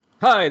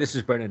Hi, this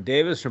is Brendan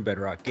Davis from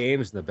Bedrock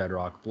Games and the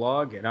Bedrock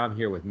blog, and I'm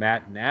here with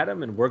Matt and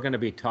Adam, and we're going to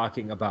be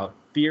talking about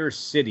Fear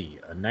City,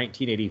 a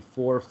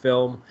 1984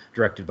 film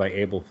directed by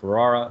Abel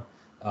Ferrara.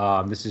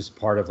 This is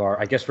part of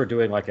our, I guess we're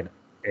doing like an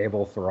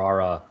Abel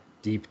Ferrara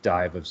deep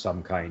dive of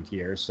some kind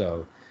here.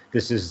 So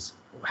this is,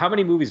 how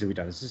many movies have we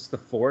done? Is this the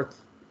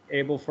fourth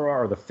Abel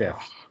Ferrara or the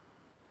fifth?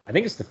 I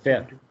think it's the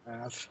fifth.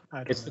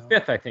 It's the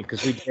fifth, I think,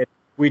 because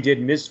we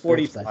did Miss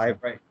 45,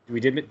 right?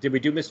 Did we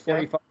do Miss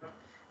 45? Yep.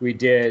 We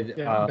did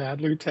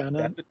Bad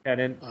Lieutenant. We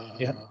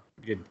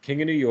did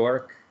King of New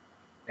York,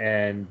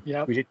 and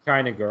we did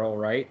China Girl,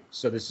 right?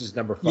 So this is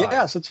number 5.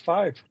 Yes, it's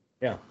 5.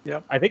 Yeah.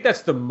 Yep. I think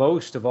that's the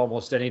most of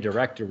almost any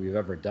director we've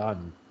ever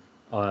done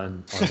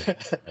on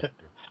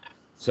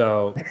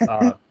So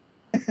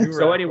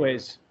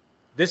anyways,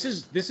 this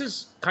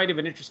is kind of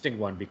an interesting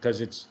one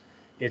because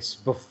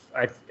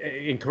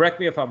and correct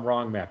me if I'm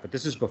wrong, Matt, but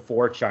this is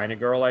before China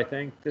Girl, I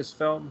think, this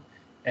film.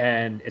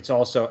 And it's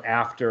also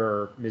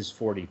after Ms.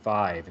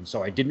 45, and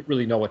so I didn't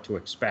really know what to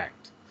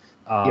expect.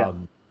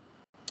 And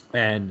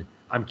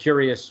I'm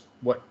curious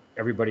what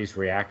everybody's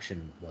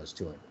reaction was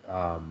to it.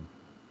 I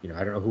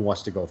don't know who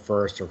wants to go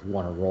first or if we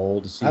want to roll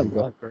to see who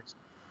goes first.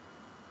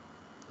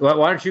 Well,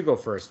 why don't you go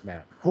first,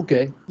 Matt?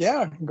 Okay.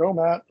 Yeah, go,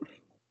 Matt.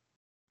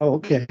 Oh,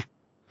 okay.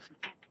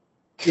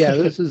 Yeah,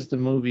 this is the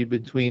movie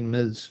between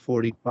Ms.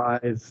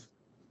 45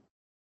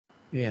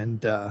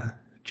 and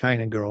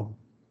China Girl.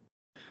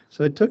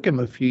 So it took him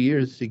a few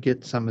years to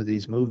get some of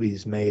these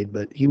movies made,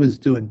 but he was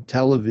doing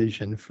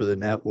television for the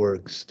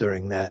networks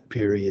during that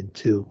period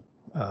too.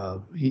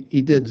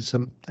 He did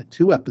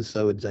 2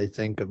 episodes, I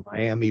think, of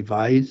Miami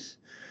Vice,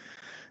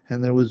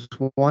 and there was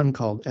one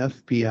called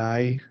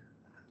FBI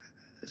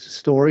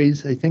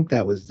Stories. I think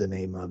that was the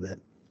name of it.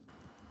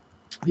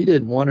 He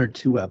did 1 or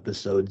 2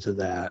 episodes of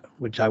that,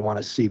 which I want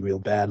to see real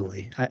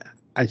badly.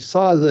 I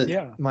saw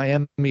the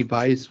Miami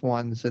Vice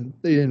ones, and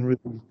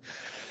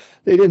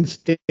they didn't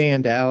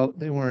stand out.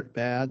 They weren't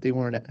bad. They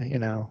weren't,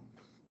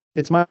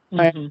 it's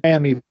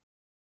Miami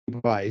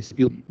Vice.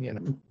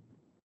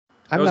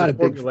 I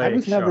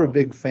was never a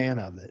big fan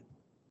of it.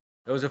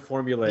 It was a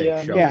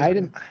formulaic show. Yeah,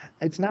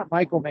 it's not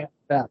Michael Mann's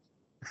best.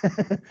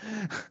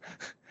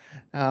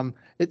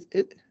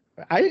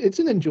 It's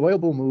an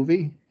enjoyable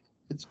movie.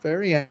 It's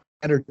very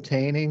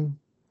entertaining.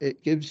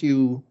 It gives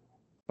you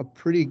a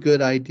pretty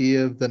good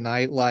idea of the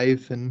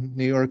nightlife in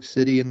New York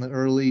City in the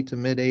early to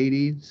mid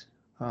 80s.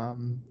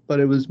 But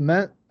it was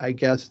meant, I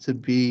guess, to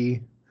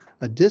be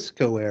a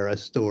disco era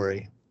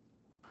story.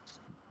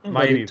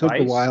 Miami It took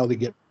Vice? a while to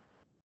get.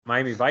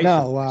 Miami Vice?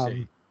 No,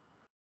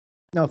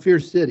 Fear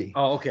City.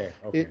 Oh, okay.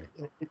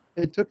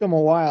 It took them a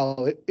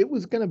while. It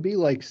was going to be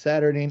like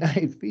Saturday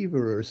Night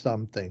Fever or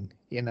something.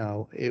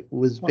 It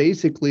was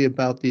basically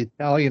about the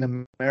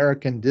Italian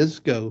American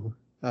disco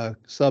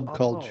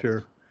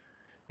subculture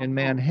in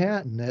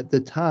Manhattan at the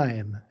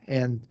time,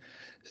 and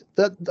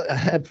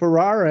that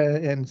Ferrara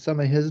and some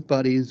of his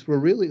buddies were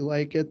really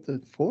like at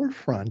the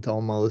forefront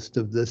almost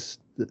of this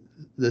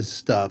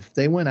stuff.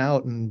 They went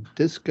out and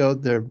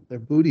discoed their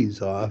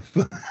booties off.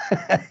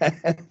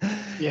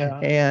 Yeah,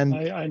 and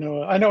I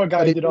know a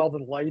guy who did all the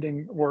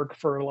lighting work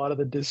for a lot of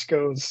the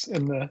discos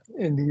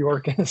in New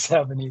York in the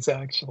 70s.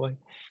 Actually,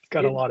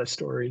 got a lot of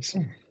stories.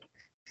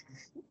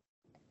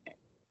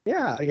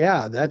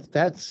 Yeah,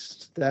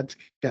 that's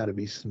got to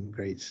be some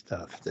great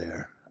stuff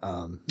there.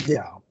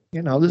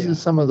 This is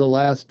some of the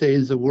last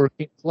days of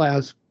working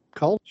class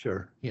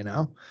culture,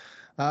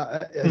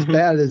 as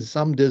bad as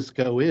some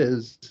disco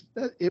is,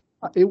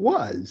 it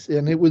was,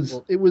 and it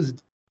was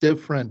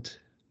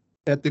different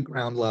at the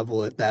ground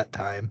level at that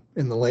time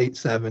in the late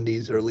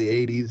 70s, early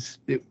 80s.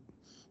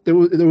 There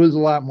was a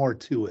lot more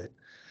to it.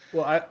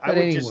 Well, I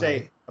would just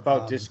say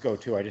about disco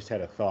too, I just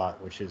had a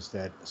thought, which is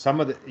that some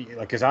of the,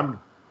 because I'm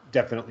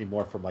definitely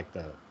more from like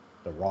the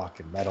rock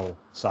and metal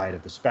side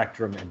of the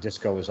spectrum, and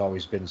disco has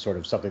always been sort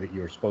of something that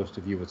you're supposed to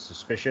view with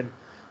suspicion.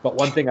 But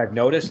one thing I've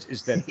noticed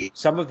is that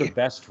some of the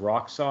best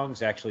rock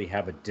songs actually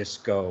have a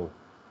disco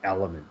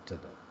element to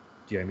them.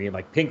 Do you know what I mean?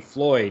 Like Pink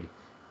Floyd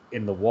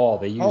in The Wall,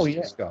 they use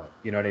disco.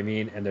 You know what I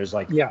mean? And there's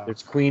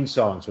there's Queen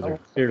songs where they're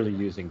clearly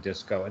using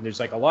disco, and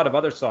there's like a lot of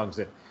other songs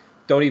that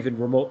don't even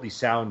remotely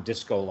sound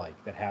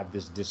disco-like that have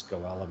this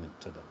disco element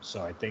to them.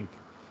 So I think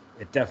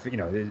it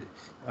definitely,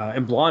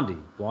 and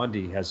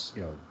Blondie has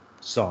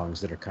songs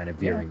that are kind of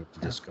veering into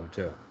disco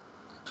too.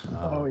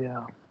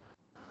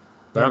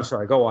 But I'm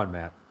sorry, go on,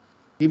 Matt.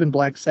 Even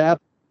Black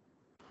Sabbath.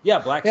 Yeah,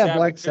 Black Sabbath.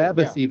 Black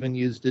Sabbath even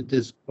used a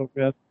disco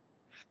riff.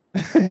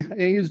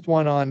 They used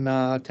one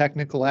on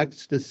Technical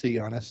Ecstasy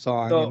on a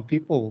song, and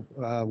people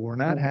were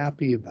not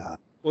happy about it.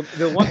 Well,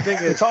 the one thing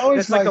is, it's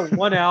always like the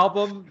one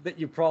album that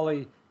you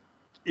probably,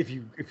 if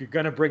you're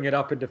gonna bring it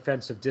up in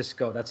defense of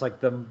disco, that's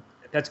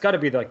got to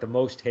be like the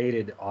most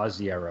hated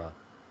Ozzy era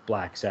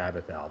Black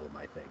Sabbath album,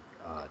 I think.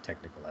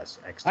 Technical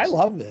Ecstasy. I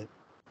love it.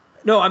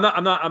 No, I'm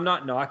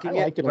not knocking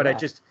it, but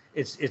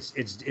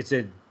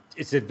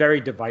it's a very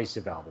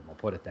divisive album. I'll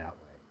put it that way.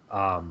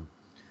 I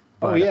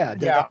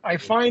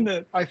find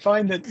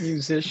that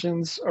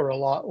musicians are a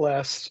lot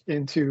less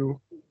into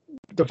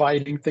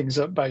dividing things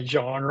up by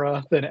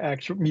genre than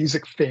actual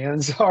music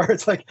fans are.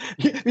 It's like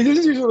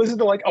musicians usually listen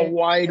to like a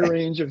wide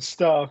range of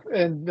stuff,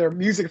 and their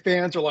music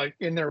fans are like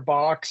in their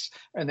box,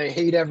 and they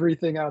hate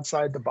everything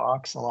outside the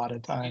box a lot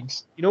of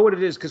times. You know what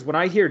it is? Because when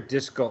I hear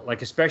disco,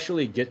 like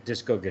especially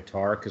disco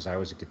guitar, because I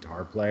was a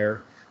guitar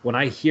player, when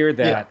I hear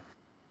that,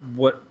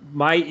 what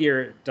my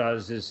ear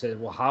does is say,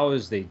 well, how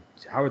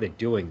are they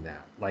doing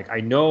that? Like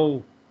I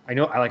know,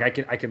 like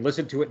I can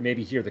listen to it and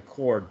maybe hear the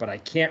chord, but I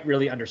can't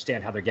really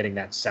understand how they're getting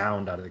that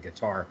sound out of the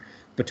guitar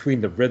between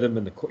the rhythm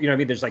and the chord. You know what I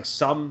mean?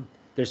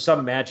 There's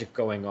some magic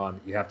going on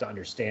that you have to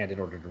understand in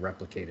order to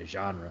replicate a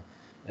genre.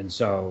 And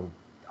so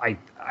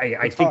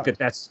I think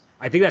that's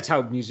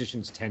how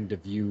musicians tend to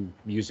view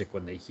music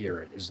when they hear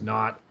it, is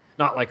not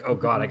like, oh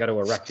God, I got to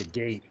erect a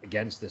gate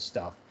against this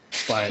stuff.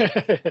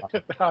 But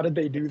how did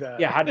they do that?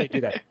 Yeah, how did they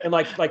do that? And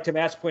like to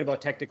Matt's point about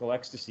technical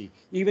ecstasy,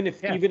 even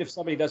if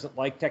somebody doesn't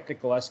like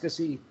technical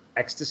ecstasy,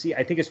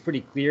 I think it's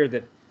pretty clear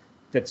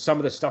that some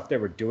of the stuff they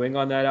were doing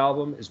on that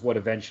album is what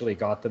eventually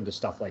got them to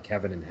stuff like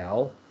Heaven and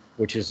Hell,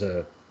 which is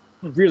a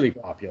really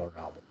popular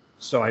album.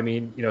 So I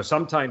mean,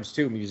 sometimes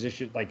too,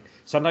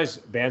 sometimes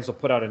bands will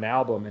put out an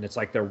album and it's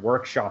like they're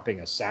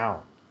workshopping a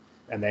sound,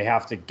 and they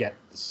have to get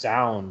the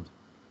sound.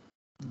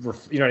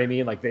 You know what I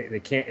mean? Like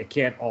it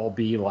can't all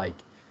be like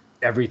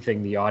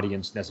everything the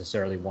audience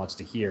necessarily wants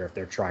to hear if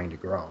they're trying to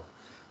grow.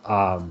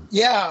 I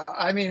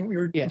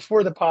mean,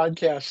 before the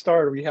podcast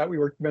started, we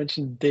were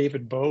mentioning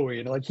David Bowie,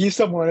 and like he's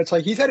someone. It's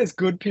like he's had his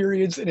good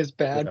periods and his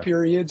bad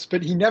periods,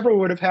 but he never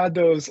would have had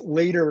those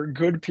later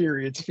good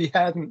periods if he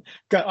hadn't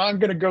got, I'm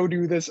going to go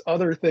do this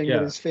other thing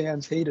that his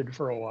fans hated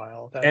for a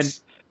while.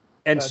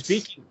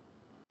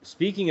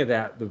 Speaking of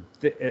that,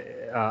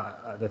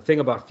 the thing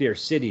about Fear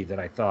City that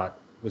I thought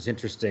was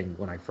interesting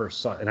when I first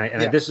saw it,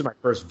 and this is my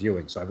first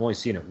viewing, so I've only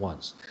seen it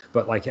once.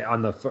 But like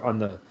on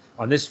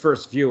this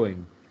first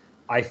viewing,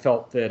 I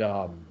felt that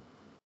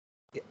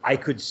I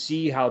could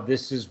see how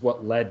this is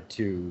what led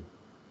to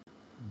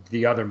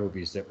the other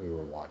movies that we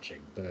were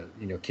watching, the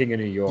King of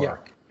New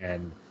York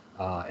and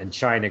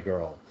China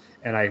Girl,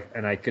 and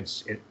I could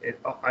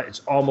it's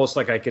almost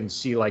like I can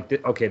see like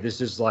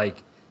this is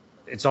like,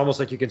 it's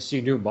almost like you can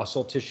see new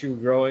muscle tissue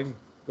growing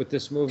with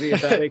this movie,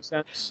 if that makes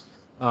sense.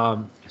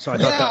 So I thought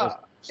that was.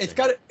 It's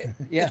got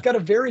a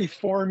very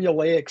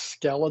formulaic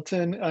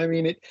skeleton. I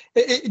mean,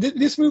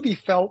 this movie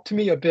felt to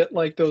me a bit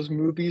like those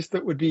movies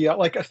that would be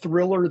like a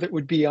thriller that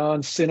would be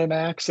on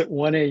Cinemax at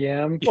 1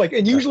 a.m. Like,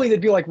 and usually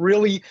they'd be like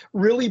really,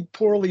 really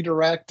poorly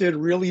directed,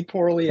 really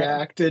poorly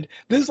acted.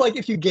 This is like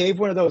if you gave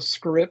one of those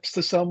scripts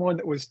to someone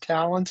that was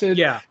talented,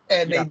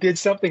 and they did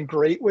something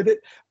great with it.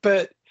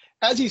 But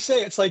as you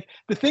say, it's like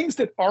the things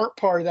that aren't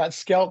part of that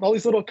skeleton, all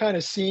these little kind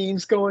of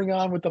scenes going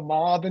on with the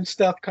mob and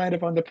stuff kind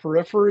of on the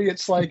periphery.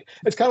 It's kind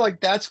of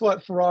like that's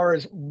what Ferrara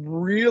is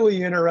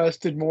really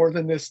interested more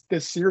than this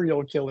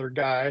serial killer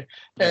guy.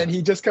 And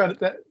he just kind of,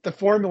 the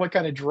formula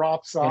kind of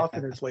drops off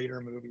in his later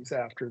movies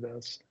after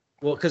this.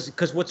 Well,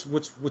 because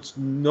what's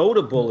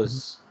notable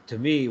is, to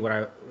me,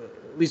 what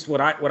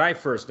I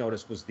first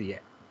noticed was the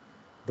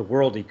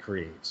world he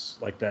creates,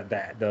 like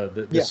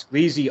the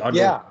sleazy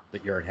underworld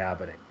that you're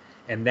inhabiting.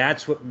 And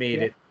that's what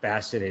made it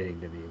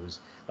fascinating to me. It was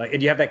like,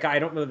 and you have that guy, I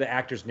don't know the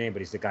actor's name, but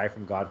he's the guy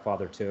from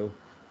Godfather 2.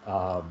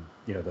 The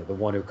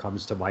one who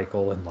comes to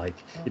Michael and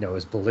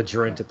is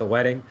belligerent at the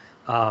wedding.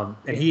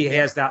 And he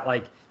has that,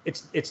 like,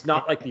 it's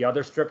not like the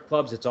other strip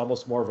clubs. It's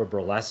almost more of a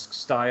burlesque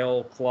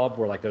style club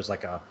where like there's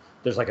like an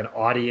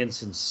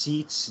audience and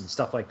seats and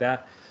stuff like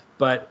that.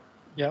 But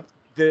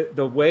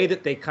the way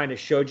that they kind of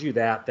showed you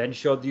that, then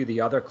showed you the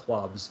other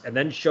clubs, and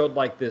then showed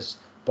like this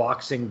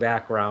boxing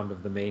background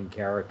of the main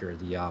character,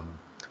 the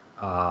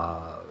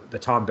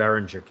Tom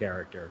Berenger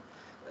character,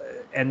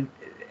 and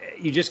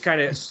you just kind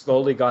of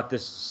slowly got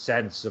this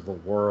sense of a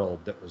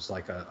world that was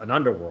like an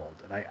underworld.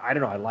 And I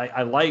don't know, I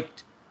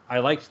liked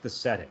the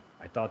setting.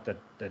 I thought that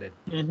it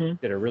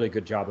did a really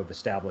good job of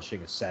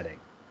establishing a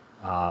setting.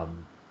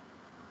 And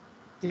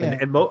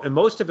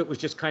most of it was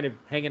just kind of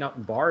hanging out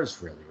in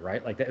bars, really,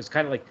 right? Like that was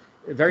kind of like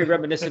very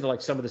reminiscent of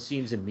like some of the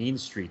scenes in Mean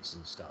Streets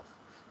and stuff.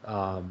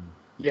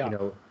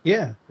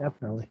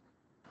 Definitely.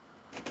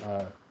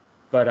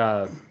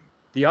 But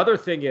the other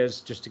thing is,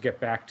 just to get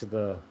back to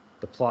the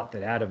plot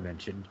that Adam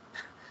mentioned,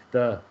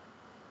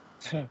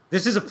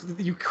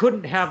 you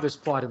couldn't have this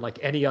plot in like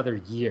any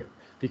other year,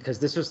 because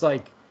this was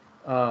like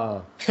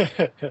the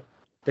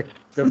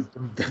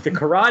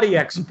karate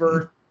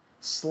expert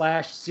 /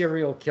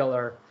 serial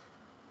killer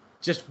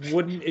just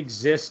wouldn't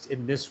exist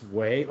in this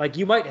way. Like,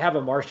 you might have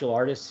a martial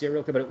artist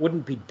serial killer, but it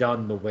wouldn't be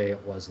done the way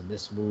it was in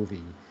this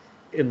movie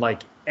in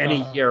like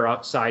any year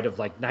outside of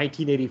like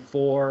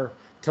 1984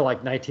 to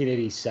like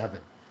 1987.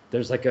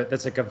 There's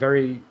a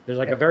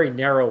very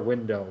narrow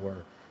window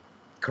where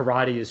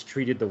karate is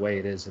treated the way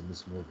it is in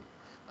this movie.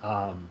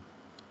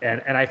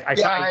 And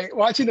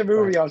watching the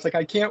movie, I was like,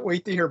 I can't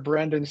wait to hear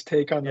Brendan's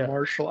take on the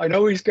martial. I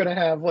know he's going to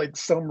have like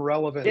some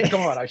relevant.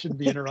 Come on, I shouldn't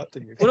be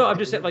interrupting you. Well, no, I'm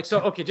just saying, like,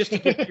 so okay, just to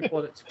give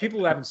people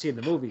who haven't seen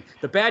the movie,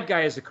 the bad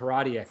guy is a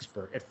karate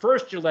expert. At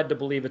first, you're led to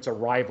believe it's a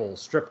rival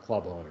strip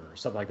club owner or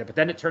something like that, but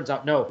then it turns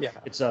out no,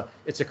 it's a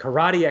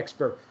karate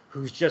expert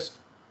who's just,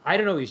 I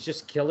don't know, he's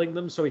just killing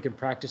them so he can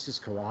practice his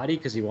karate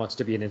because he wants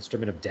to be an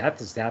instrument of death.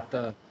 Is that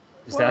the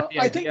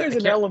I think there's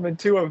an element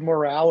too of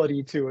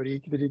morality to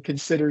it. That he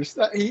considers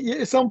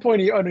at some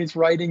point when he's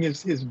writing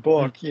his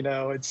book,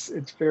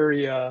 it's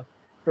very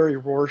very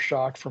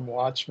Rorschach from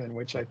Watchmen,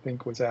 which I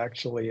think was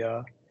actually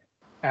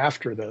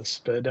after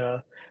this.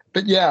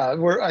 But yeah,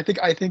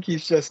 I think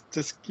he's just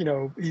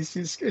he's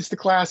it's the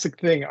classic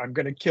thing. I'm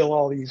going to kill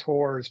all these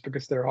whores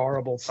because they're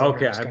horrible singers.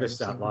 Okay, I missed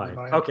that line.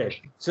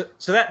 Okay, so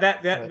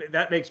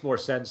that makes more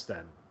sense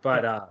then.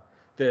 But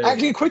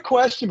actually, a quick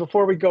question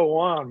before we go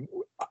on,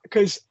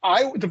 because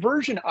the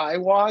version I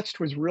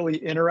watched was really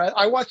interesting.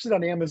 I watched it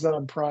on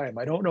Amazon Prime.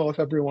 I don't know if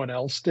everyone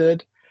else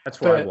did.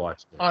 That's where I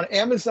watched it. On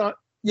Amazon.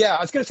 Yeah,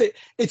 I was going to say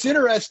it's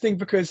interesting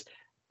because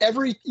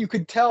you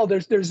could tell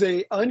there's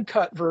a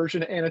uncut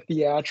version and a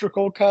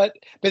theatrical cut,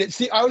 but it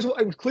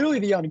was clearly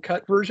the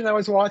uncut version I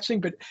was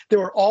watching, but there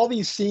were all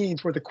these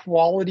scenes where the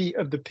quality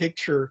of the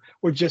picture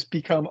would just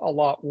become a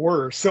lot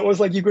worse. So it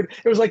was like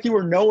you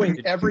were knowing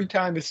every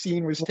time a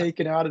scene was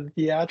taken out of the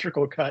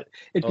theatrical cut,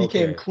 it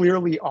became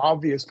clearly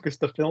obvious because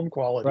the film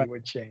quality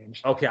would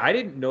change. Okay, I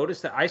didn't notice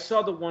that. I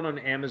saw the one on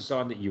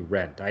Amazon that you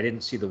rent. I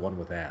didn't see the one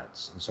with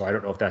ads, and so I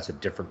don't know if that's a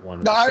different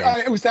one. No,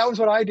 that was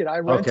what I did. I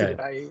rented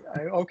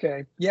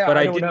it. Yeah, but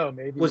I don't know.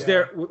 Maybe were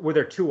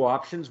there two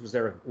options? Was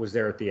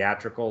there a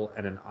theatrical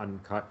and an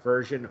uncut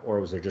version, or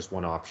was there just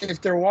one option?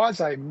 If there was,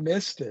 I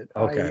missed it.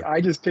 Okay.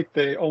 I just picked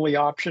the only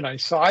option I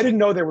saw. I didn't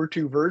know there were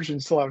two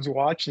versions till I was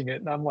watching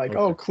it, and I'm like,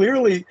 oh,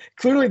 clearly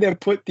they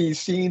put these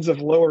scenes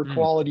of lower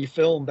quality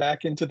film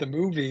back into the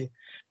movie.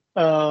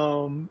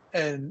 And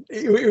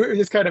it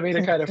just kind of made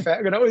it kind of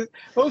fat.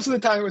 Most of the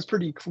time it was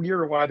pretty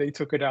clear why they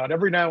took it out.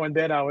 Every now and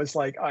then I was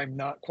like, I'm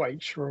not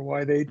quite sure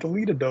why they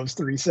deleted those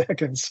 3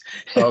 seconds.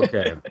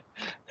 Okay.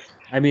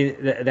 I mean,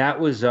 that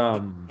was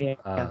on the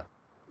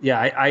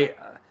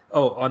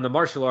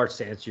martial arts,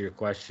 to answer your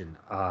question,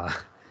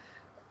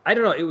 I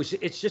don't know,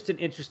 it's just an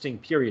interesting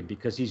period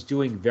because he's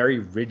doing very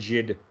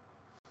rigid,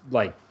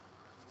 like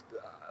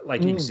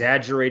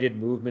exaggerated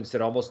movements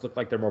that almost look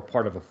like they're more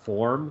part of a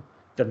form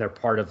than they're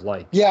part of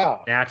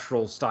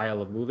natural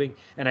style of moving.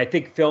 And I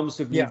think films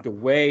have moved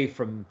away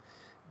from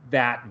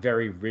that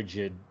very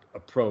rigid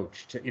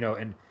approach to,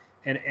 and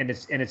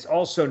it's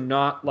also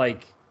not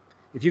like,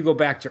 if you go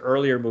back to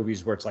earlier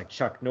movies where it's like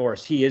Chuck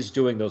Norris, he is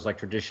doing those like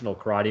traditional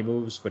karate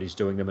moves, but he's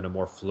doing them in a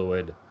more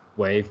fluid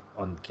way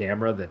on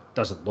camera that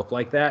doesn't look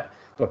like that.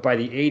 But by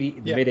the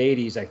mid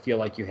 80s, I feel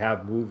like you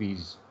have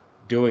movies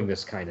doing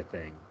this kind of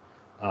thing.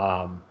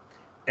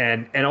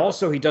 And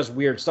also he does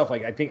weird stuff.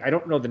 Like, I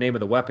don't know the name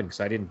of the weapon because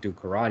I didn't do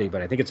karate,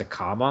 but I think it's a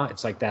kama.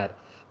 It's like that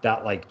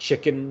like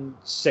chicken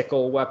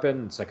sickle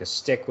weapon. It's like a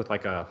stick with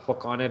like a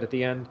hook on it at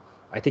the end.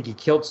 I think he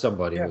killed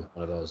somebody with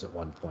one of those at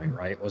one point,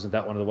 right? Wasn't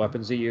that one of the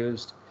weapons he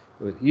used?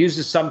 He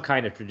uses some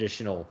kind of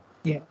traditional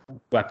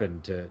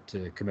weapon to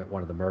commit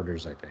one of the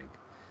murders, I think.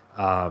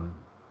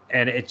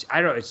 And it's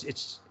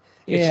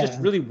just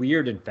really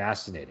weird and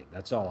fascinating.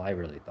 That's all I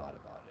really thought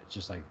about it. It's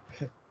just like,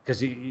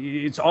 because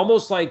it's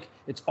almost like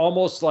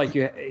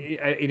you,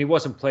 and he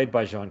wasn't played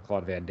by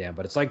Jean-Claude Van Damme,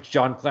 but it's like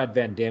Jean-Claude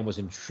Van Damme was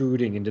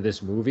intruding into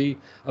this movie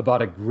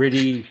about a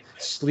gritty,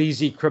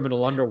 sleazy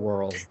criminal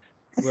underworld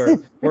where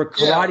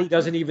karate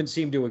doesn't even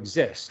seem to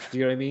exist. Do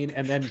you know what I mean?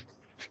 And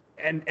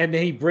then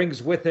he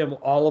brings with him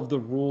all of the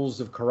rules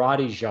of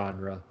karate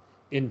genre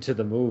into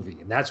the movie,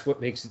 and that's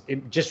what makes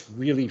it just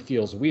really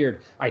feels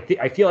weird. I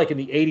feel like in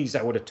the 80s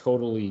I would have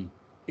totally,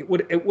 it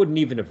wouldn't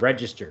even have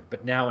registered,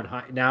 but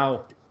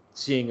now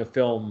seeing a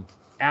film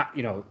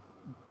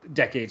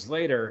decades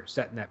later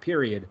set in that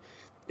period,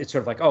 it's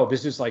sort of like, oh,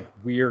 this is like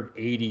weird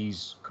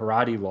 80s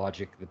karate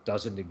logic that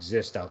doesn't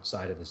exist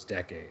outside of this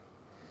decade.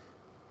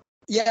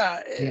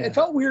 It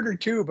felt weirder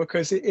too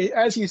because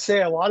as you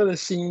say, a lot of the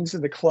scenes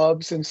in the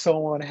clubs and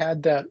so on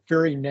had that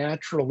very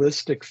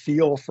naturalistic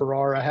feel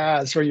Ferrara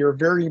has, where you're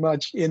very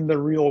much in the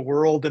real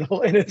world in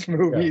its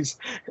movies.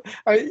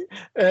 So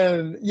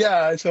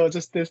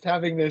just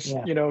having this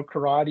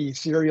karate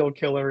serial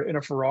killer in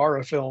a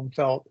Ferrara film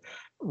felt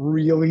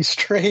really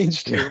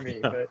strange to me.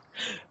 But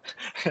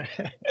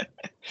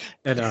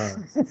and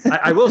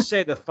I will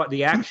say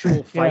the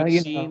actual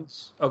fight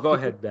scenes. Oh, go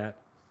ahead, Matt.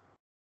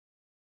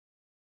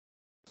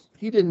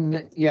 He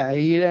didn't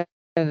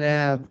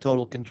have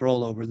total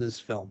control over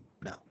this film.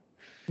 No.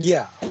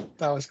 Yeah,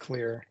 that was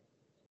clear.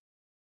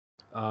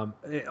 On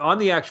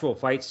the actual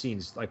fight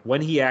scenes, like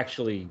when he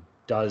actually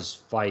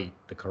does fight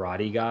the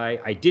karate guy,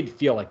 I did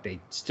feel like they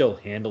still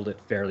handled it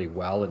fairly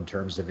well in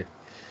terms of it.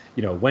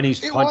 When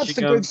he's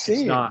punching him, it's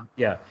not.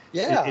 Yeah.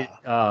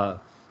 The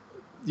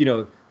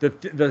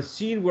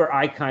scene where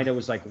I kind of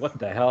was like, what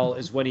the hell,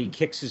 is when he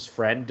kicks his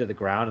friend to the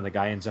ground and the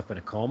guy ends up in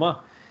a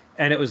coma.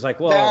 And it was like,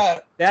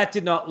 well, that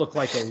did not look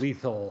like a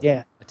lethal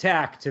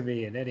attack to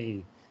me in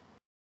any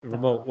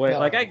remote way.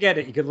 Like, I get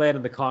it. You could land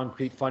on the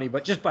concrete funny,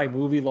 but just by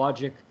movie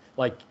logic,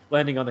 like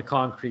landing on the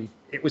concrete,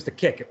 it was the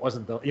kick. It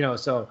wasn't the,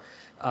 so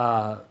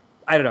I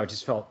don't know. It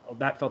just felt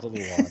a little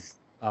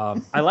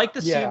odd. I like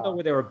the scene, though,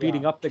 where they were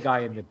beating up the guy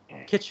in the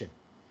kitchen.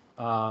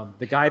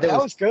 The guy that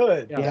was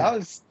good. Yeah.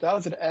 That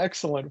was an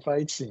excellent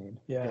fight scene.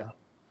 Yeah.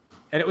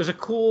 And it was a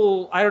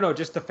cool, I don't know,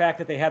 just the fact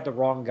that they had the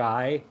wrong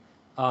guy.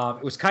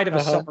 It was kind of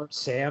a Summer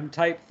Sam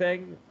type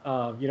thing. I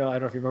don't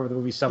know if you remember the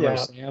movie Summer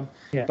Sam,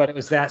 but it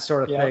was that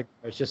sort of thing.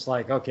 It's just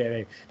like,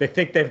 okay, they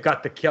think they've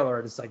got the killer,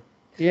 and it's like,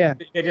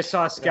 they just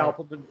saw a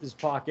scalpel in his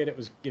pocket. It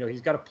was,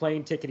 he's got a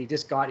plane ticket. He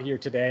just got here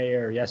today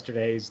or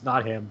yesterday. It's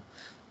not him.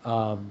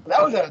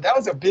 That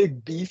was a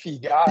big beefy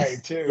guy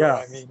too.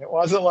 I mean, it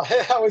wasn't like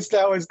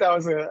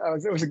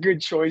it was a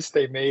good choice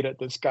they made at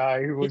this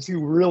guy who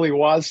really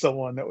was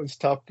someone that was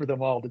tough for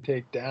them all to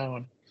take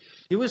down.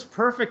 He was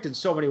perfect in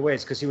so many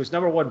ways because he was,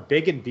 number one,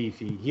 big and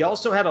beefy. He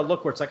also had a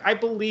look where it's like, I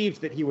believe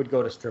that he would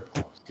go to strip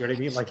clubs. You know what I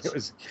mean? Like, it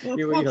was,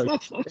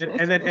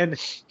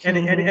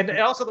 and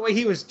also the way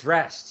he was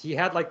dressed. He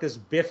had like this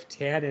Biff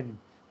Tannen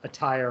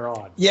attire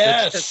on.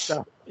 Yes.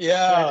 Biff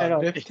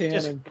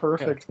Tannen,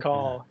 perfect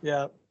call.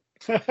 Yeah.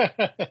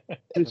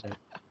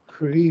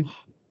 Very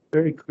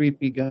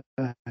creepy guy.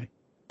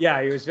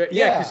 Yeah, he was very,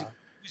 because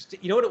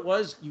you know what it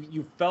was?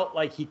 You felt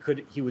like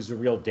he was a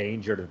real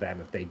danger to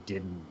them if they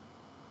didn't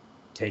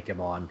take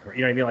him on. You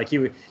know what I mean? Like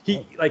he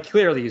like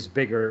clearly he's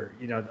bigger,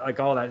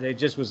 like all that. It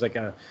just was like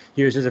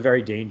he was just a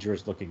very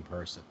dangerous looking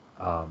person.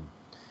 So I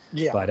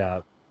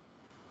don't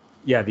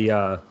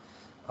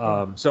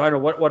know,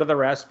 what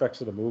other aspects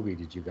of the movie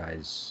did you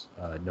guys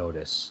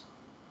notice?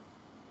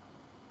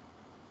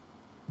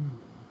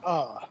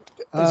 As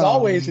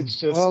always, it's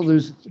just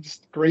there's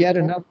just great.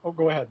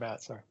 Go ahead,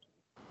 Matt. Sorry.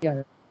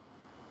 Yeah.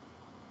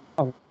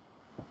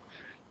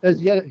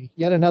 There's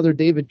yet another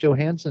David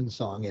Johansen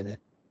song in it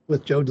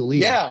with Joe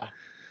DeLeo.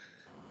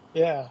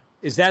 Yeah.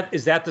 Is that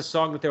the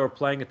song that they were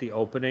playing at the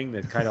opening?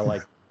 That kind of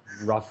like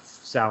rough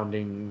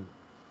sounding,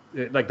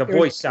 like the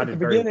voice sounded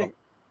very rough.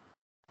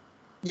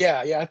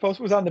 Yeah. I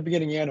suppose it was on the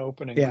beginning and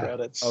opening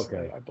credits.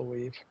 Okay. I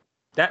believe.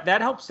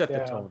 That helped set the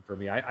tone for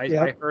me.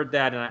 I heard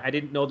that, and I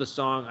didn't know the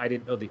song. I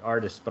didn't know the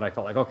artist, but I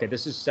felt like, okay,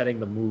 this is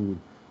setting the mood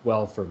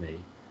well for me.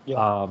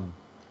 Yeah.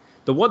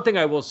 The one thing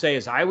I will say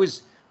is I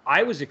was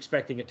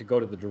expecting it to go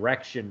to the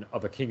direction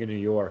of a King of New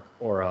York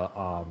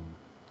or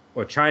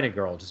China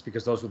Girl, just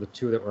because those were the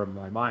two that were in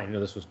my mind.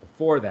 This was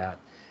before that.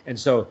 And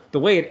so the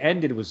way it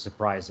ended was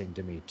surprising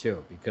to me,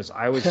 too, because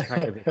I was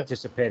kind of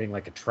anticipating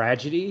like a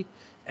tragedy.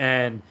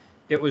 And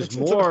it was it's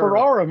a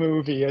Ferrara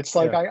movie. It's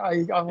like,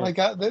 I'm like,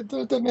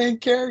 the main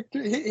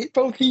character,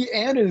 both he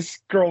and his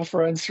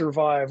girlfriend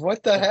survive.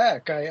 What the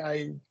heck?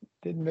 I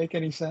didn't make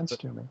any sense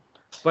to me.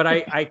 But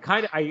I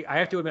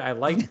have to admit, I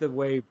liked the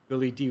way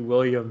Billy D.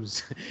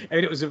 Williams. I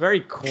mean, it was a very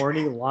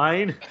corny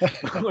line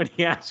when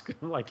he asked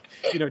him, like,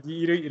 you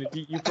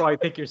probably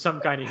think you're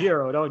some kind of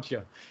hero, don't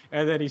you?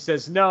 And then he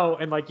says no,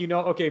 and like,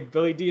 okay,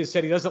 Billy D. has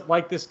said he doesn't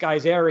like this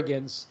guy's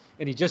arrogance,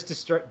 and he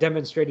just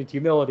demonstrated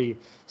humility.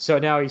 So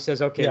now he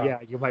says, okay,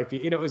 you might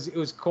be. It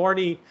was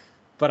corny,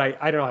 but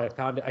I don't know. I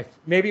found it.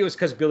 Maybe it was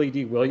because Billy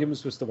D.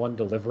 Williams was the one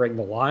delivering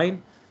the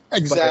line.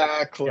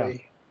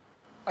 Exactly.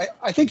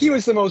 I think he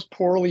was the most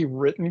poorly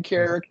written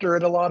character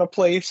in a lot of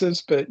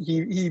places, but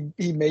he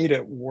made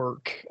it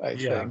work. I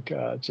think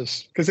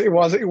just because it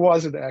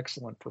was an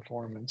excellent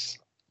performance.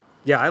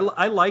 Yeah,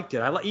 I liked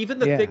it. Even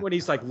the thing when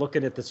he's like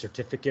looking at the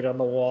certificate on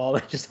the wall,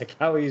 just like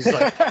how he's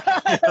like.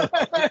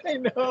 I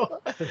know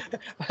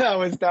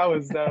that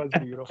was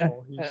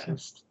beautiful. He's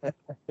just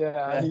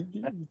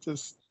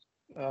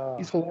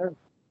he's hilarious.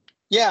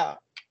 Yeah.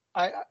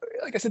 Like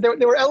I said,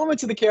 there were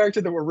elements of the character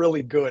that were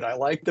really good. I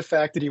liked the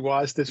fact that he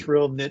was this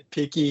real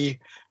nitpicky,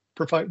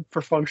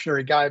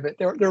 perfunctory guy. But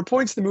there were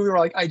points in the movie where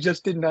like I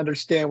just didn't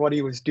understand what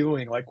he was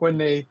doing. Like when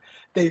they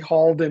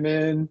hauled him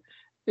in,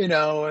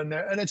 and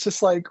it's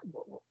just like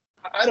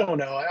I don't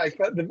know. I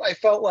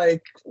felt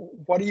like,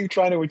 what are you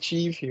trying to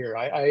achieve here?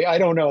 I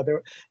don't know.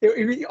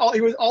 He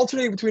was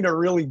alternating between a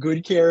really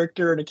good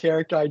character and a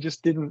character I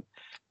just didn't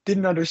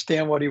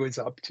understand what he was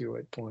up to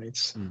at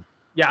points.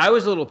 Yeah, I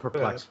was a little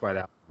perplexed by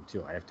that one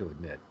too, I have to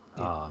admit.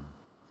 But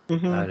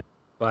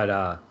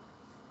I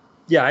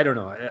don't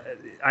know.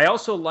 I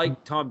also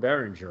liked Tom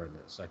Berenger in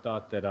this. I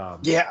thought that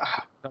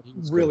he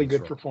was really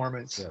good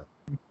performance.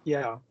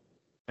 Yeah.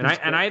 And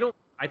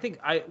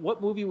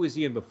what movie was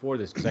he in before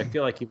this? Because I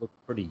feel like he looked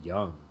pretty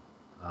young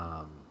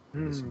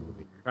in this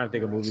movie. I'm trying to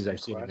think of movies I've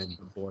seen him in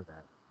before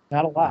that.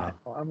 Not a lot.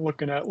 I'm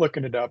looking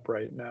it up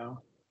right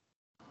now.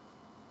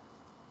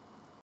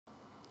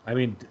 I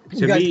mean,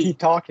 to me, keep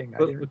talking.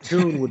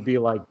 Platoon would be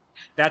like,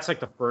 that's like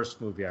the first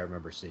movie I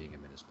remember seeing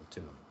him in is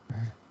Platoon.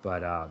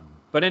 But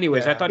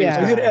anyways, I thought he was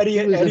good. Eddie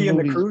and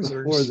the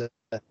Cruisers.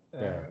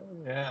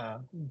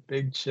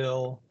 Big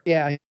Chill.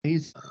 Yeah,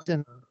 he's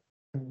in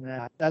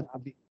that. That's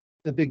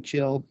the Big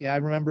Chill. Yeah, I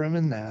remember him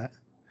in that.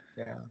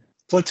 Yeah.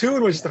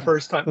 Platoon was the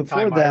first time Before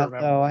I that,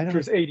 remember, though, I which don't.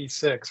 was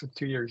 86,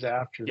 2 years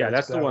after. Yeah,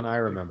 that's the that one was I the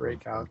big remember.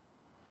 breakout.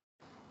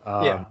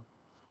 Yeah.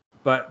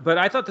 But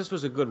I thought this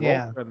was a good role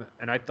Yeah. for him,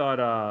 and I thought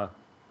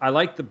I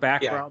liked the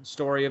background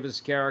story of his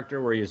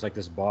character, where he was like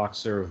this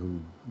boxer who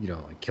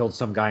like killed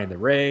some guy in the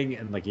ring,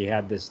 and like he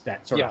had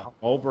that sort of hung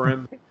over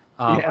him.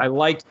 I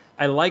liked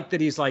that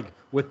he's like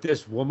with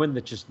this woman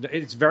that just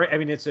it's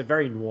a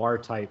very noir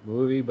type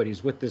movie, but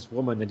he's with this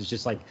woman that is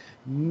just like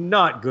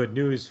not good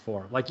news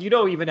for him. Like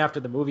even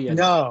after the movie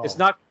ends, it's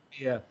not.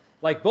 Yeah,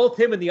 like both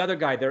him and the other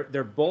guy,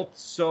 they're both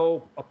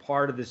so a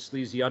part of this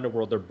sleazy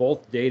underworld. They're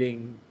both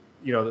dating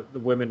the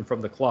women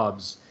from the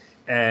clubs,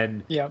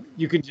 and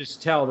you can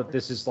just tell that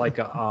this is like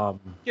a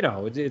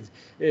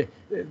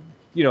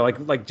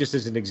like just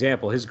as an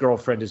example, his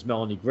girlfriend is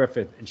Melanie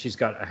Griffith, and she's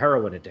got a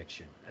heroin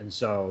addiction, and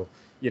so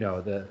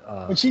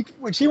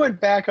when she went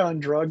back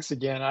on drugs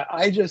again,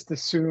 I just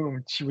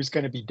assumed she was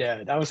going to be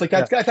dead. I was like,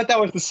 I thought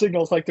that was the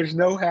signal. It's like there's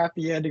no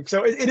happy ending.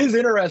 So it is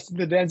interesting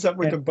that it ends up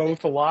with them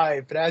both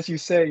alive. But as you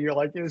say, you're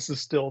like, this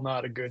is still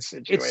not a good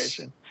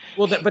situation.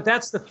 But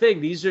that's the thing.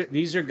 These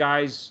are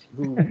guys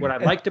who. What I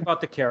liked about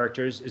the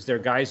characters is they're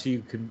guys who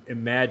you can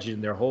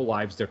imagine their whole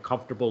lives they're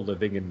comfortable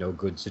living in no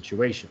good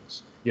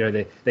situations.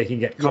 They can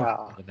get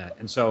comfortable in that,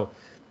 and so.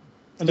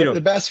 And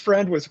the best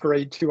friend was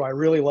great too. I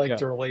really liked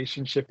the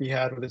relationship he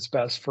had with his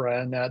best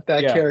friend. That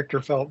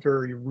character felt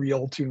very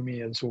real to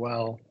me as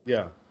well.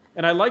 Yeah.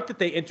 And I like that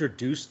they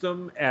introduced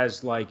them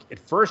as like at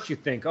first you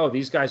think, oh,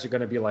 these guys are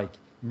going to be like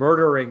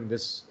murdering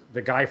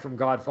the guy from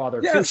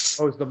Godfather 2 who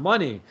owes the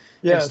money.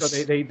 Yes. And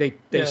so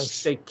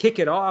they kick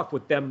it off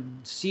with them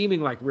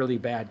seeming like really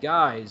bad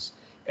guys.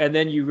 And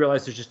then you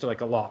realize there's just like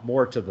a lot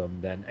more to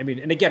them than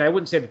and again, I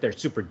wouldn't say that they're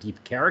super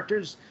deep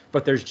characters,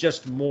 but there's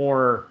just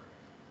more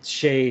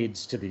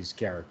shades to these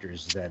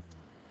characters than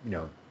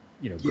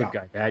good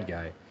guy, bad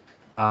guy.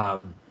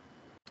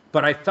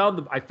 But I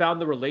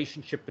found the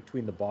relationship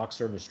between the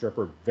boxer and the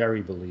stripper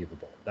very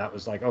believable. That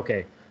was like,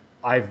 okay,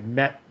 I've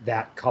met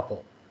that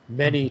couple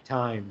many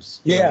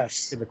times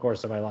in the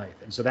course of my life,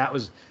 and so that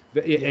was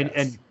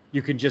and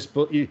you can just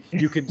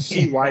you can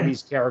see why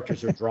these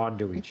characters are drawn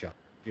to each other.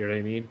 You know what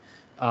I mean?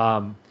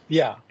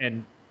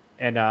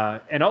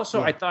 And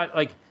also I thought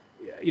like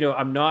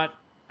I'm not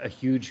a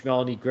huge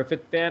Melanie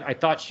Griffith fan. I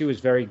thought she was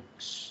very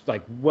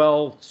like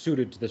well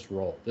suited to this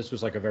role. This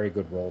was like a very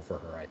good role for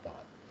her, I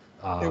thought.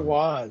 It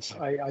was.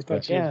 I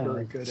thought she was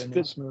very good in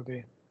this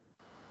movie.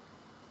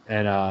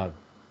 And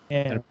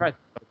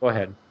go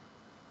ahead.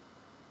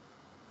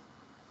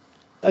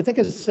 I think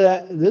it's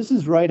this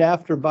is right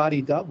after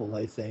Body Double,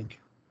 I think.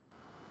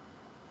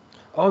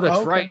 Oh,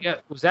 that's right. Yeah.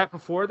 Was that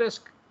before this?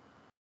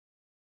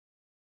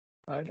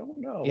 I don't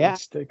know. Yeah.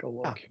 Let's take a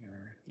look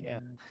here. Yeah.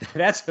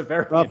 That's a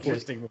very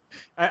interesting movie.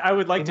 I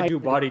would like to do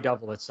Body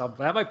Double at some point.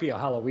 That might be a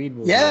Halloween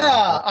movie.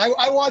 Yeah,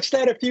 I watched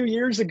that a few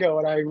years ago,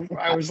 and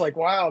I was like,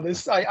 wow,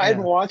 this I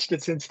hadn't watched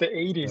it since the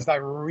 80s. I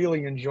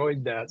really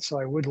enjoyed that, so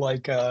I would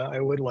like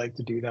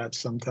to do that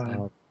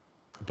sometime.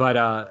 Doing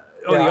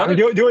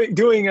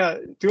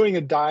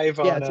a dive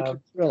on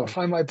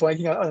why am I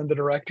blanking on the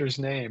director's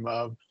name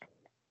of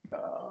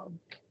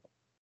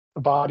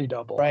Body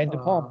Double? Brian De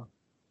Palma.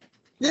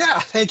 Yeah,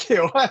 thank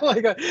you. I've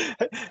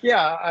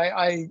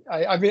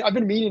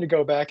been meaning to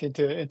go back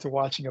into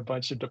watching a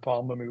bunch of De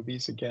Palma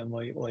movies again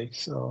lately.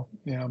 So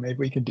maybe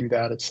we can do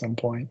that at some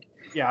point.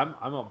 Yeah,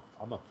 I'm up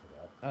for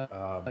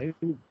that.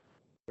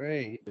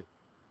 Great.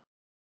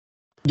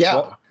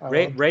 Yeah, well,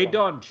 Ray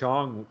Don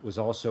Chong was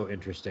also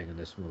interesting in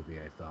this movie,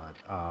 I thought.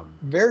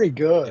 Very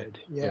good.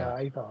 Yeah,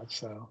 I thought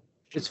so.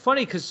 It's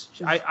funny because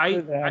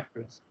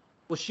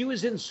well, she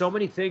was in so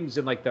many things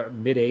in like the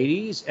mid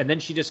 80s, and then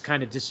she just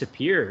kind of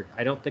disappeared.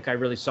 I don't think I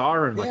really saw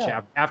her in much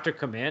after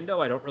Commando.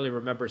 I don't really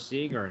remember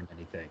seeing her in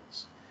many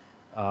things.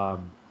 I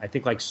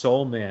think like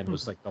Soul Man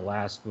was like the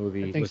last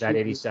movie. Was that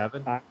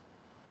 87?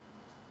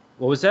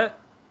 What was that?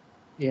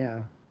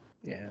 Yeah,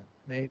 yeah.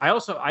 Maybe. I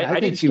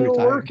think she was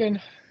working.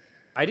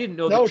 I didn't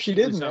know. No, she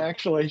didn't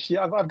actually.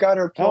 I've got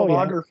her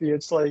filmography.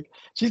 It's like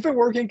she's been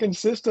working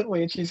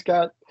consistently, and she's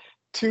got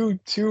two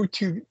to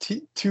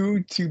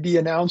be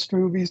announced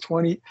movies.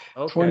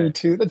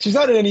 22. She's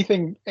not in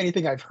anything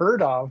I've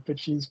heard of, but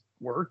she's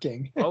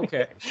working.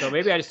 Okay, so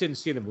maybe I just didn't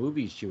see the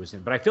movies she was in,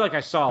 but I feel like I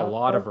saw a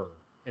lot of her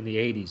in the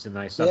 80s, and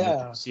I suddenly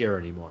didn't see her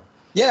anymore.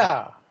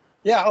 Yeah.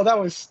 Oh, that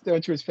was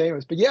when she was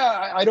famous. But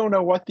yeah, I don't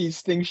know what these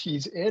things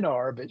she's in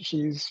are, but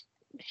she's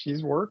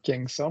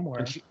working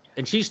somewhere.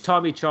 And she's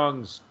Tommy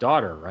Chong's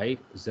daughter, right?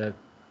 Is that?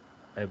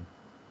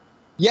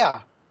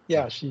 Yeah,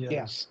 she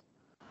is.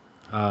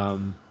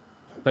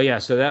 But yeah,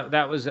 so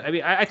that was. I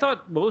mean, I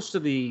thought most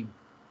of the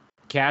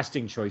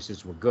casting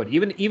choices were good,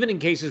 even in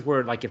cases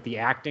where like if the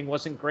acting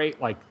wasn't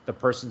great, like the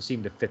person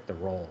seemed to fit the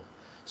role.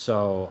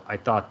 So I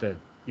thought that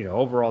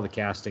overall the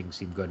casting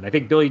seemed good, and I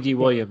think Billy D.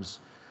 Williams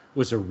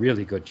was a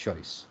really good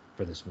choice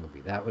for this movie.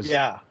 That was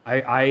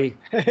I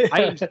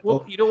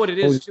well, you know what it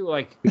is too,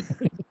 like.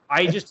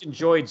 I just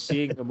enjoyed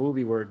seeing a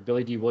movie where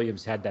Billy D.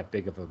 Williams had that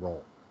big of a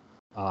role.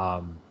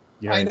 I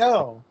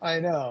know.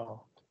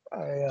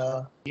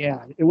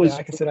 It was.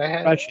 Like I said,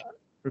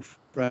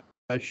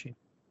 refreshing.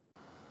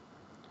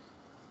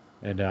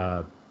 And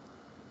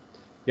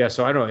yeah,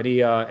 so I don't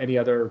know any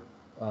other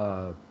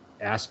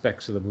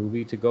aspects of the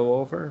movie to go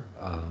over.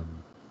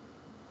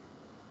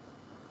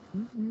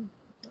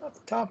 Off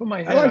the top of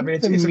my head, I mean,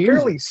 it's a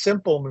fairly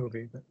simple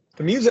movie.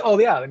 The music, oh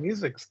yeah, the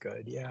music's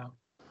good. Yeah.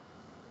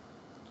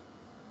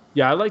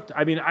 Yeah, I liked.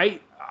 I mean,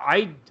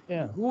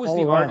 who was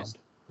the around. artist?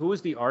 Who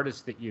was the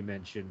artist that you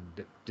mentioned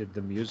that did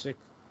the music?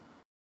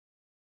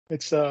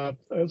 It's a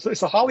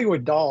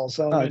Hollywood Dolls,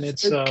 and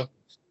it's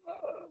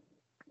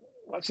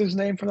what's his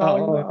name from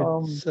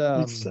Hollywood?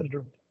 It's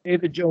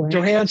David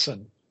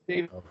Johansen.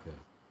 David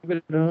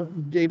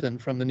Jason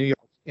from the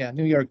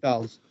New York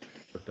Dolls.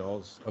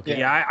 Dolls. Okay,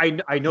 yeah,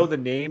 I know the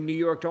name New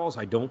York Dolls.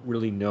 I don't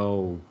really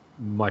know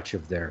much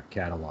of their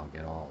catalog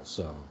at all.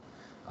 So,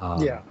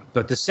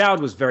 but the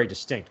sound was very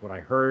distinct. When I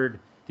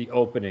heard the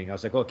opening, I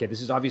was like, okay, this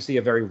is obviously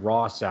a very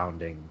raw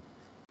sounding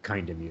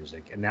kind of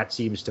music, and that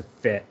seems to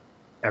fit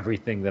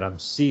everything that I'm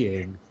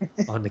seeing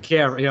on the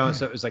camera. You know,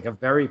 so it was like a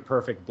very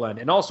perfect blend.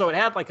 And also, it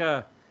had like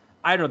I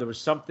don't know, there was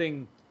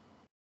something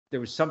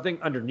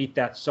underneath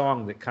that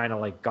song that kind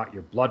of like got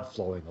your blood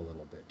flowing a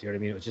little bit. Do you know what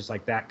I mean? It was just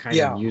like that kind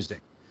of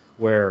music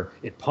where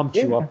it pumped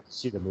you up to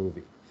see the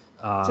movie.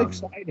 It's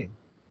exciting.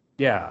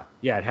 Yeah,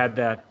 it had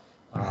that.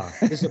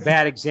 This is a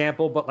bad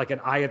example, but like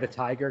an Eye of the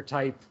Tiger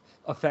type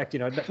effect. You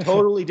know,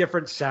 totally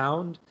different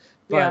sound.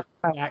 But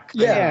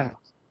totally.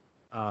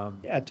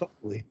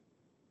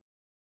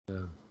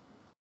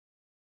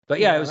 But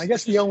yeah, it was. I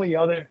guess the only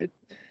other.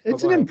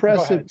 It's an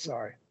impressive.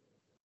 Sorry.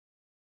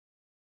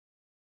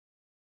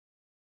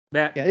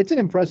 Matt. Yeah, it's an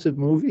impressive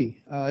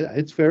movie.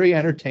 It's very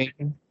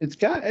entertaining. It's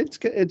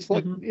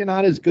like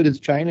not as good as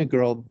China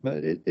Girl,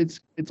 but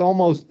it's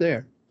almost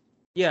there.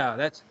 Yeah,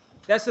 that's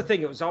the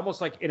thing. It was almost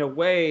like, in a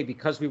way,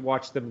 because we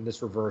watched them in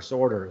this reverse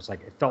order, it's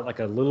like it felt like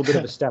a little bit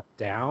of a step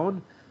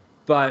down,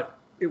 but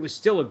it was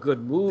still a good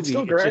movie. It's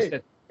still great.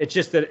 It's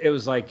just that it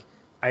was like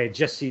I had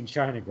just seen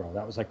China Girl.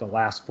 That was like the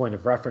last point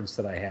of reference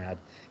that I had,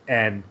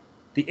 and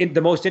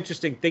the most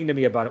interesting thing to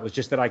me about it was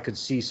just that I could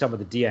see some of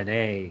the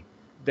DNA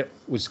that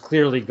was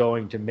clearly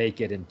going to make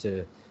it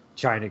into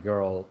China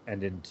Girl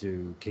and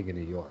into King of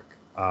New York.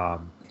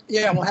 Well,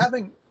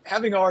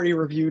 having already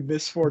reviewed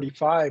Miss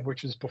 45,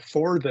 which was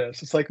before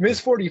this, it's like Miss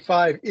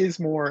 45 is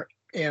more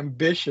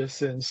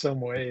ambitious in some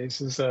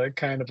ways, is a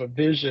kind of a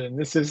vision.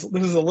 This is a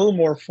little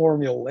more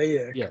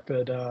formulaic,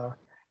 but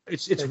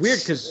it's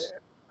weird because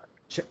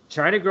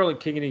China Girl and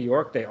King of New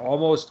York, they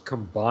almost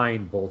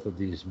combine both of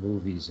these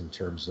movies in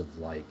terms of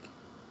like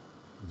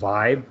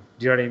vibe.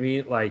 Do you know what I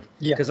mean? Like,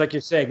 because like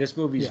you're saying, this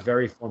movie is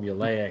very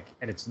formulaic,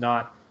 and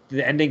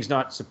the ending's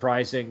not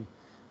surprising,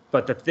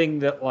 but the thing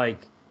that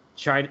like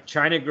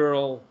China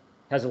Girl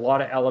has a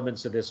lot of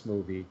elements of this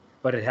movie,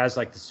 but it has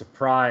like the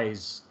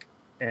surprise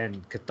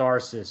and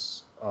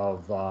catharsis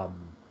of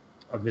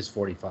Miss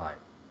 45.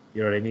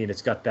 You know what I mean?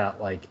 It's got that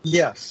like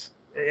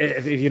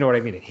if you know what I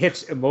mean. It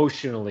hits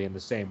emotionally in the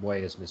same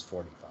way as Miss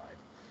 45.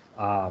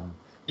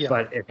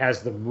 But it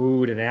has the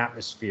mood and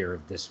atmosphere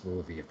of this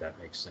movie, if that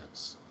makes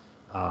sense.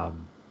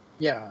 And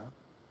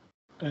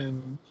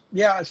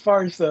as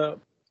far as the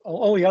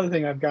only other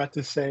thing I've got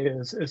to say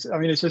is I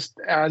mean, it's just,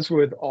 as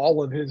with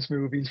all of his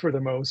movies for the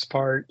most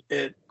part,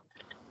 it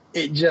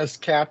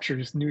just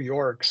captures New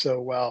York so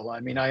well. I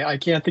mean, I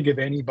can't think of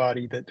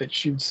anybody that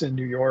shoots in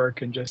New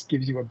York and just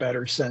gives you a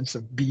better sense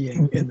of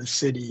being in the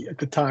city at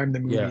the time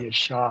the movie is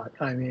shot.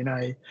 I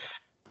mean,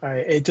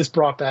 it just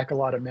brought back a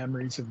lot of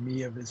memories of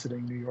me of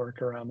visiting New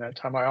York around that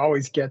time. I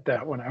always get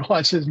that when I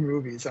watch his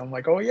movies. I'm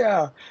like, oh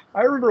yeah,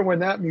 I remember when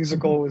that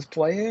musical was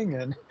playing,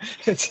 and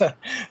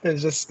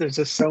there's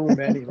just so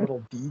many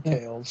little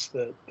details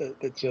that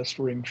just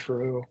ring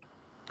true.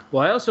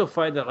 Well, I also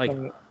find that like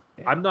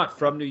I'm not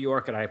from New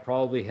York, and I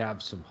probably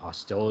have some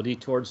hostility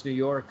towards New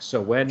York.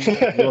 So when New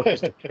York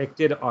is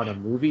depicted on a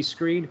movie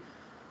screen,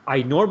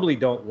 I normally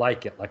don't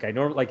like it. Like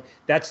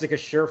that's like a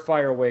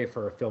surefire way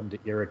for a film to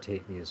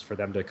irritate me, is for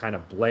them to kind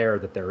of blare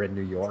that they're in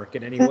New York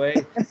in any way.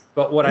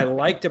 But what I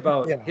liked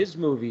about his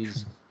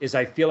movies is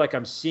I feel like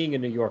I'm seeing a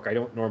New York I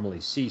don't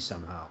normally see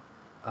somehow.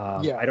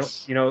 I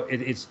don't,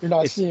 it's you're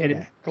not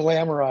seeing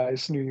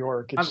glamorized New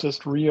York. It's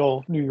just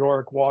real New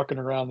York walking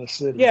around the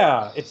city.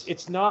 Yeah,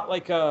 it's not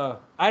like I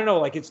don't know,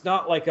 like it's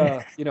not like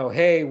a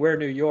hey, we're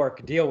New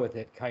York, deal with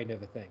it kind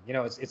of a thing.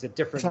 It's a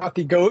different. It's not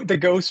the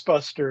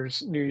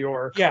Ghostbusters New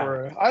York. Yeah,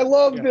 or, I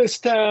love this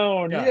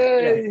town. Yeah,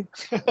 yay!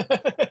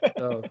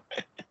 Yeah.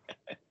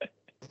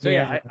 So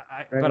yeah,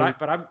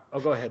 but I'm. Oh,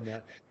 go ahead,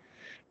 Matt.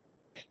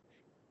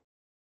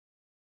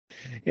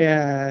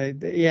 Yeah.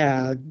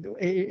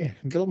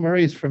 Bill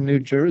Murray's from New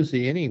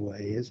Jersey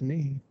anyway, isn't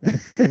he?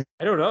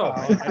 I don't know.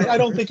 I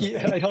don't think he.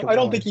 I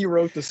don't think he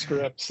wrote the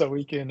script, so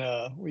we can.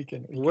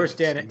 Where's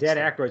Dan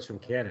Aykroyd's from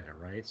Canada,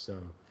 right? So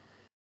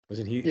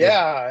wasn't he?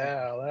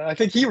 Yeah. I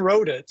think he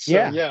wrote it. So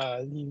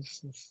yeah,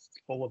 he's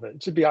full of it.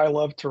 It should be "I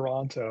Love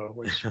Toronto,"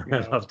 which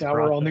now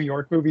where all New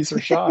York movies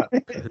are shot.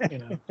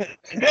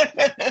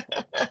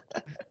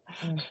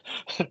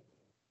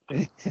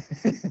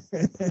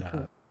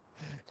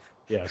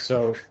 Yeah.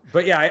 So,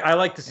 but yeah, I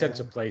like the sense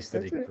of place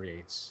that it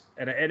creates,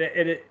 and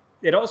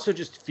it also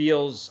just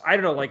feels, I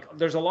don't know, like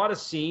there's a lot of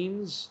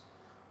scenes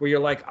where you're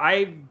like,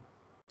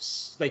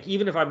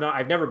 even if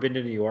I've never been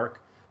to New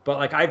York, but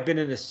like I've been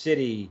in a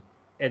city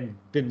and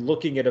been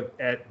looking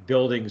at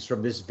buildings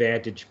from this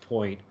vantage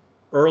point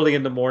early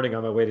in the morning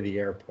on my way to the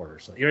airport or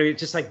something. You know, it's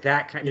just like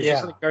that kind. It's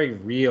just like very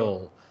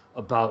real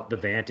about the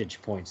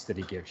vantage points that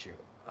he gives you.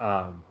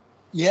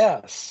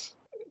 Yes,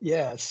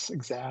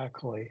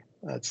 exactly.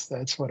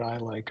 That's what I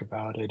like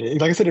about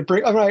it. Like I said,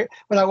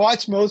 when I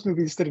watch most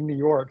movies that in New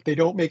York, they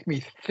don't make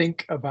me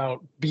think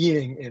about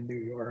being in New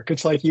York.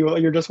 It's like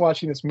you're just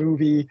watching this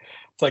movie.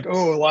 It's like,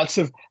 oh, lots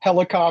of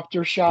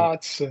helicopter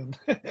shots and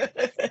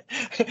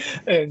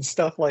and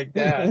stuff like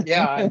that.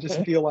 Yeah, I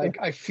just feel like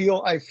I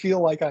feel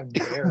like I'm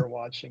there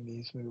watching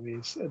these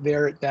movies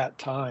there at that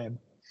time.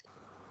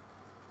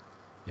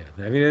 Yeah,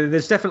 I mean,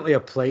 there's definitely a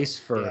place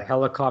for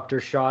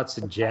helicopter shots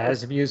and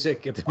jazz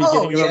music at the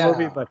beginning of a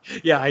movie, but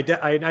yeah,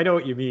 I know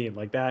what you mean,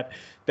 like that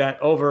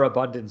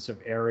overabundance of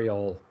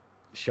aerial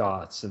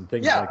shots and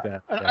things like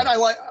that. And I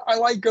like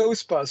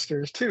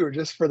Ghostbusters too,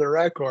 just for the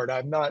record.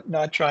 I'm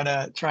not trying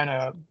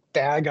to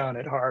bag on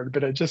it hard,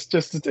 but it's just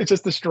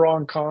the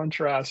strong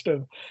contrast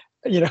of,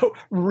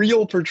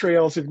 real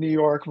portrayals of New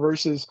York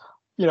versus,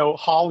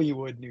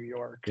 Hollywood New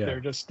York. Yeah.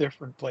 They're just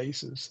different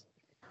places.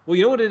 Well,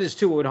 you know what it is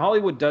too. When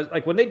Hollywood does,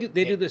 like when they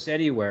do this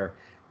anywhere,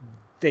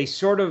 they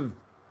sort of,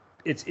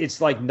 it's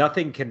like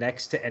nothing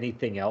connects to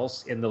anything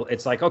else.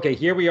 It's like, okay,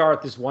 here we are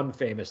at this one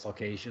famous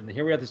location, and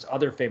here we are at this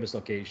other famous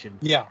location.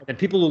 Yeah. And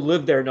people who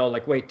live there know,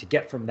 like, wait, to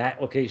get from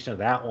that location to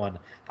that one,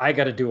 I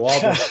got to do all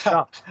this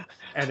stuff,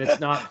 and it's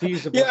not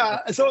feasible. Yeah.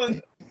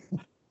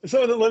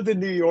 Someone that lived in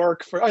New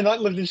York I not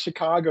lived in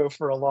Chicago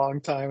for a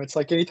long time. It's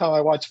like anytime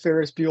I watch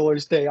Ferris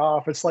Bueller's Day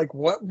Off, it's like,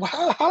 what, where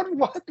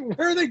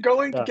are they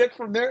going to get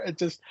from there? It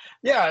just,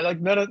 like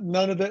none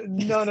of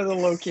the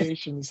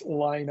locations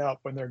line up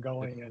when they're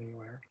going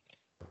anywhere.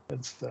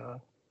 It's so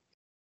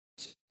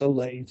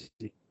lazy.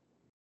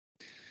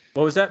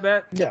 What was that,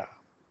 Matt? Yeah.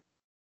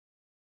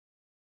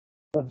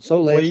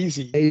 So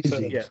lazy.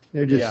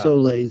 They're just so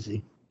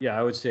lazy. Yeah,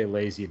 I would say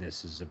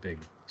laziness is a big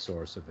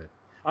source of it.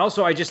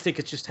 Also, I just think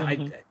it's just, I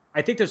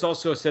think there's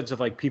also a sense of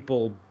like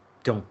people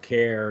don't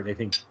care. They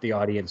think the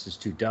audience is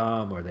too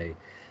dumb, or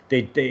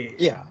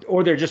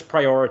or they're just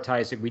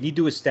prioritizing. We need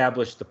to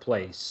establish the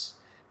place,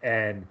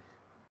 and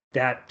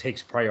that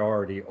takes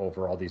priority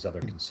over all these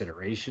other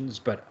considerations.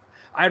 But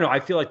I don't know. I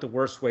feel like the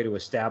worst way to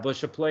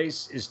establish a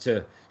place is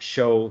to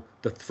show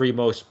the three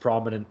most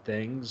prominent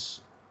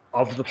things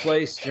of the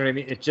place. You know what I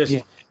mean? It just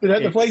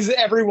the place that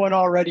everyone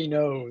already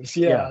knows.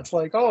 Yeah, it's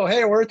like, oh,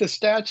 hey, we're at the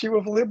Statue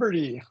of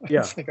Liberty.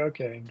 Yeah, it's like,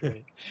 okay,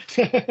 great.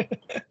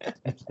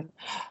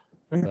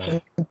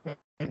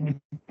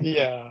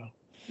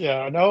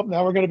 Yeah. Nope.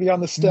 Now we're going to be on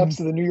the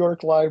steps of the New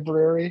York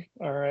Library.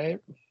 All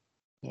right.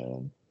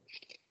 No.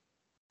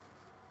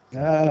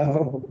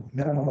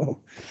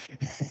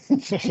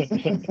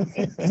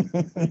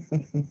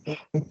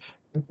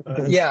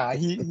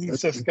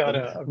 He's just got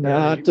a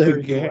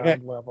very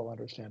ground level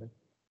understanding.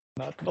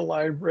 Not the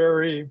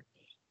library,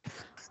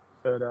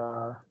 but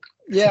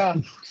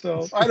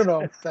So I don't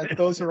know.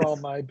 Those are all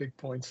my big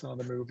points on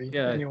the movie.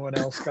 Yeah. Anyone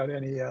else got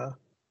any?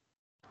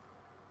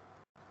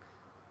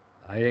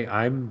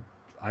 I'm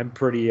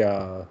pretty.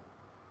 I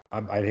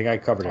think I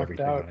covered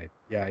everything.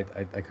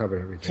 I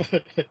covered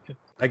everything.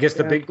 I guess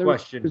the big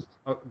question.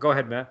 Go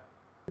ahead, Matt.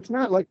 It's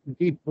not like a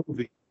deep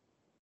movie.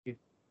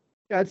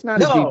 Yeah, it's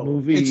not a deep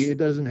movie. It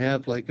doesn't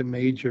have like a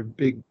major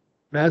big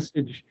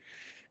message.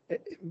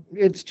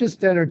 It's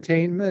just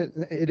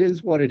entertainment. It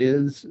is what it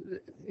is.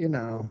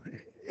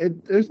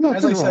 There's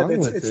nothing wrong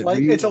with it.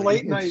 It's a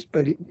late night.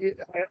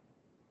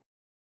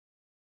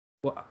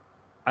 Well,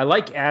 I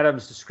like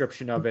Adam's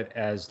description of it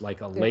as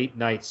like a late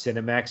night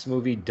Cinemax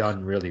movie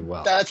done really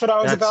well. That's what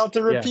I was about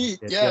to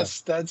repeat. I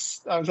was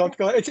about to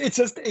go. It's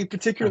just a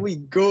particularly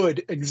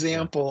good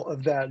example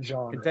of that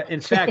genre. In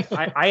fact,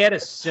 I had a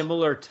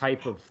similar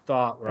type of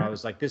thought where I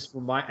was like,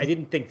 I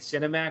didn't think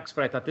Cinemax,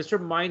 but I thought this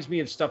reminds me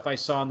of stuff I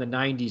saw in the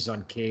 90s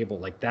on cable,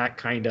 like that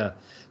kind of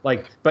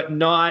but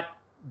not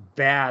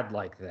bad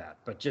like that,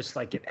 but just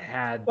like it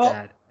had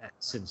that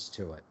essence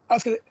to it.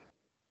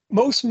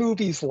 Most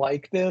movies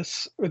like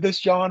this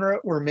genre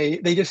were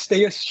made. They just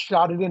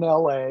shot it in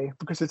L.A.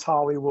 because it's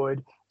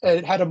Hollywood, and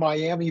it had a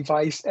Miami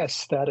Vice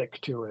aesthetic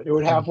to it. It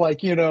would have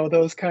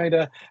those kind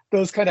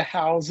of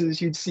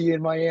houses you'd see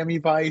in Miami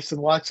Vice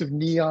and lots of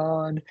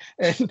neon,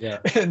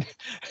 and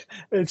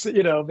it's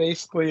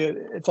basically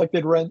it's like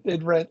they'd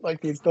rent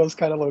like those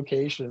kind of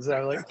locations.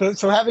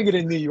 So having it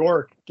in New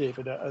York gave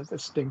it a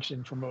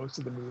distinction from most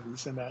of the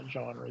movies in that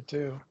genre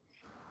too.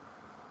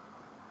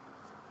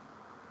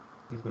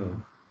 Mm-hmm.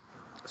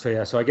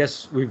 So I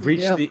guess we've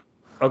reached the.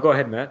 Oh, go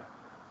ahead, Matt.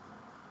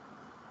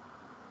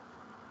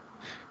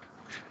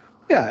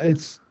 Yeah,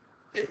 it's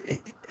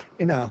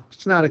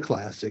not a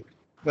classic,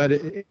 but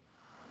it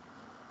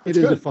is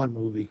a fun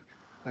movie.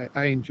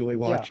 I enjoy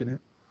watching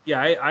it. Yeah,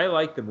 I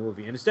like the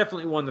movie, and it's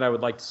definitely one that I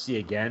would like to see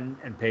again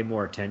and pay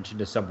more attention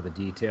to some of the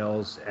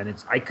details. And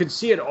I could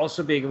see it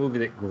also being a movie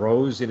that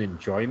grows in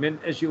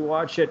enjoyment as you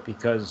watch it,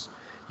 because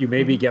you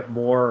maybe get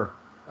more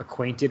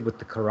acquainted with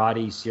the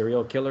karate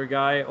serial killer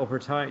guy over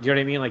time. Do you know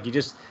what I mean? Like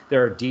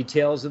there are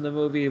details in the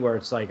movie where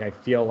it's like I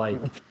feel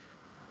like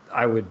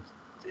I would,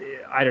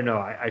 I don't know.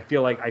 I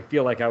feel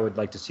like I would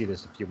like to see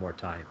this a few more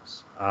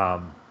times.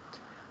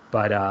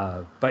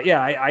 But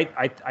yeah,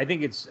 I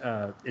think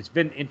it's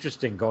been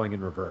interesting going in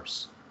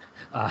reverse.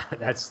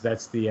 That's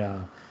the I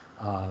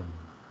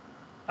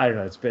don't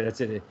know.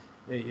 That's it.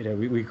 You know,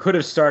 we could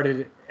have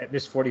started at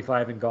Miss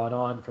 45 and gone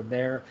on from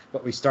there,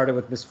 but we started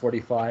with Miss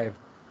 45,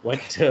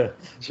 went to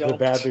the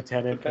Bad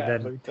Lieutenant,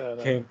 and then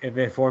came and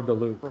then formed a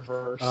loop.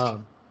 Reversed.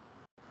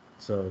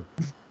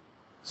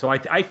 So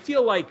I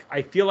feel like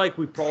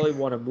we probably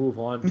want to move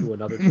on to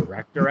another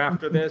director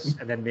after this,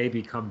 and then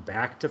maybe come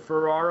back to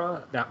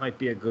Ferrara. That might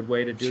be a good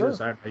way to do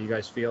this. I don't know how you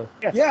guys feel.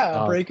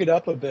 Yeah, break it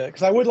up a bit,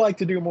 because I would like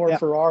to do more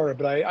Ferrara,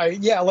 but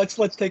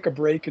let's take a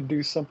break and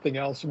do something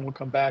else, and we'll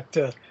come back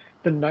to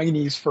the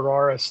 '90s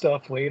Ferrara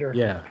stuff later.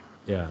 Yeah,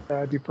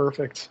 that'd be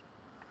perfect.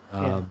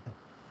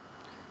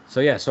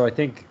 So I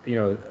think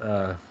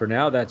for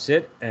now that's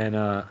it, and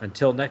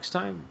until next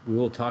time, we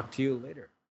will talk to you later.